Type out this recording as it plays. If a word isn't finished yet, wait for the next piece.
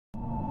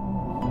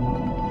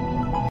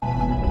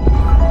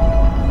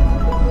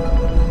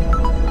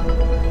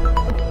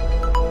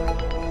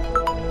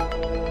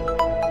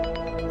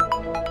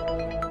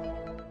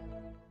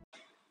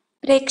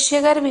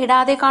പ്രേക്ഷകർ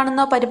വിടാതെ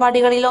കാണുന്ന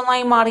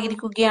പരിപാടികളിലൊന്നായി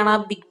മാറിയിരിക്കുകയാണ്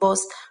ബിഗ്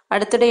ബോസ്.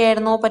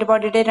 അടുത്തിടെയായിരുന്നു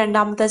പരിപാടിയുടെ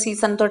രണ്ടാമത്തെ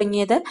സീസൺ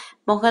തുടങ്ങിയത്.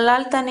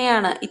 മോഹൻലാൽ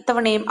തന്നെയാണ്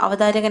ഇത്തവണയും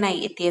അവതാരകനായി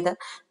എത്തിയത്.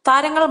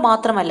 താരങ്ങൾ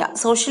മാത്രമല്ല,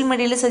 സോഷ്യൽ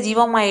മീഡിയയിൽ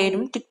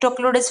സജീവമായവരും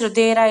ടിക്ടോക്കിലൂടെ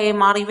ശ്രദ്ധേയരായി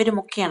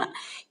മാറിയവരുമൊക്കെയാണ്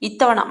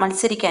ഇത്തവണ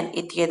മത്സരിക്കാൻ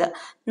എത്തിയത്.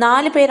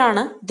 4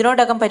 പേരാണ്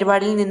ഇതിനോടകം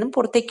പരിപാടിയിൽ നിന്നും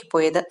പുറത്തേക്ക്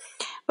പോയത്.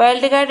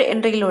 വൈൽഡ് കാർഡ്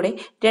എൻട്രിയിലൂടെ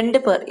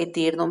 2 പേർ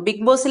എത്തിയിരുന്നു.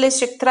 ബിഗ് ബോസിലെ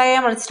ശക്തരായ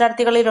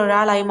മത്സരാർത്ഥികളിൽ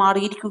ഒരാളായി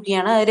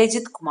മാറിയിരിക്കുകയാണ്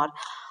രജിത് കുമാർ.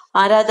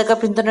 ആരാധക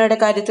പിന്തുണയുടെ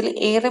കാര്യത്തിൽ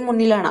ഏറെ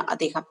മുന്നിലാണ്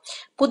അദ്ദേഹം.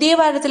 പുതിയ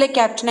വാരത്തിലെ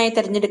ക്യാപ്റ്റനായി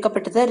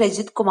തെരഞ്ഞെടുക്കപ്പെട്ടത്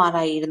രജിത് കുമാർ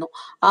ആയിരുന്നു.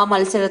 ആ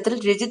മത്സരത്തിൽ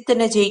രജിത്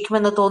തന്നെ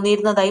ജയിക്കുമെന്ന്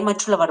തോന്നിയിരുന്നതായി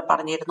മറ്റുള്ളവർ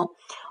പറഞ്ഞിരുന്നു.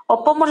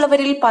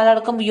 ഒപ്പമുള്ളവരിൽ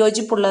പലർക്കും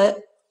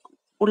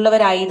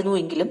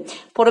ഉള്ളവരായിരുന്നുവെങ്കിലും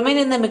പുറമേ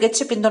നിന്ന് മികച്ച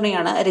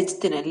പിന്തുണയാണ്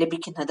രജിത്തിന്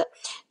ലഭിക്കുന്നത്.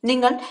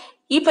 നിങ്ങൾ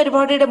ഈ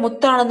പരിപാടിയുടെ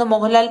മുത്താണെന്ന്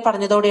മോഹൻലാൽ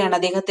പറഞ്ഞതോടെയാണ്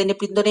അദ്ദേഹത്തിന്റെ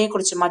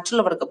പിന്തുണയെക്കുറിച്ച്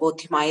മറ്റുള്ളവർക്ക്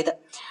ബോധ്യമായത്.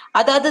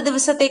 അതാത്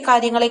ദിവസത്തെ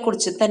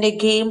കാര്യങ്ങളെക്കുറിച്ചും തന്റെ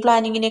ഗെയിം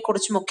പ്ലാനിങ്ങിനെ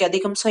കുറിച്ചുമൊക്കെ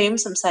അദ്ദേഹം സ്വയം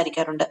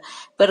സംസാരിക്കാറുണ്ട്.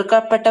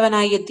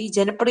 വെറുക്കപ്പെട്ടവനായി എത്തി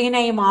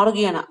ജനപ്രിയനായി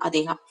മാറുകയാണ്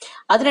അദ്ദേഹം.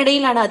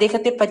 അതിനിടയിലാണ്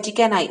അദ്ദേഹത്തെ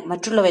പറ്റിക്കാനായി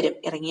മറ്റുള്ളവരും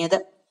ഇറങ്ങിയത്.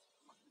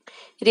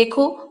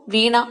 രഘു,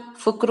 വീണ,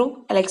 ഫുക്രു,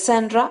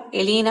 അലക്സാൻഡ്ര,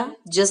 എലീന,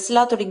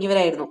 ജസ്ല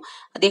തുടങ്ങിയവരായിരുന്നു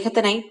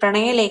അദ്ദേഹത്തിനായി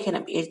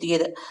പ്രണയലേഖനം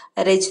എഴുതിയത്.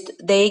 രജിത്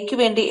ദയയ്ക്കു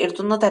വേണ്ടി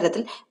എഴുതുന്ന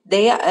തരത്തിൽ,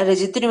 ദയ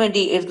രജിത്തിനു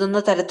വേണ്ടി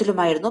എഴുതുന്ന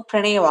തരത്തിലുമായിരുന്നു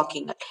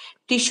പ്രണയവാക്യങ്ങൾ.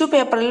 ടിഷ്യൂ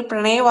പേപ്പറിൽ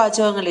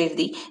പ്രണയവാചകങ്ങൾ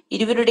എഴുതി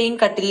ഇരുവരുടെയും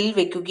കട്ടിലിൽ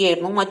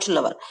വെക്കുകയായിരുന്നു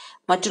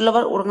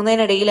മറ്റുള്ളവർ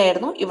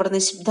ഉറങ്ങുന്നതിനിടയിലായിരുന്നു ഇവർ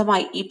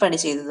നിശബ്ദമായി ഈ പണി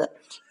ചെയ്തത്.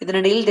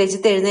 ഇതിനിടയിൽ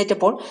രജിത്ത്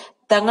എഴുന്നേറ്റപ്പോൾ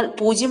തങ്ങൾ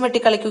പൂജ്യം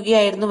വെട്ടി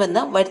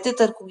കളിക്കുകയായിരുന്നുവെന്ന് വരുത്തി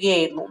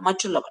തീർക്കുകയായിരുന്നു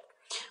മറ്റുള്ളവർ.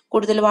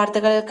 കൂടുതൽ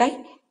വാർത്തകൾക്കായി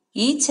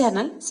ഈ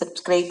ചാനൽ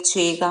സബ്സ്ക്രൈബ്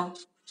ചെയ്യുക.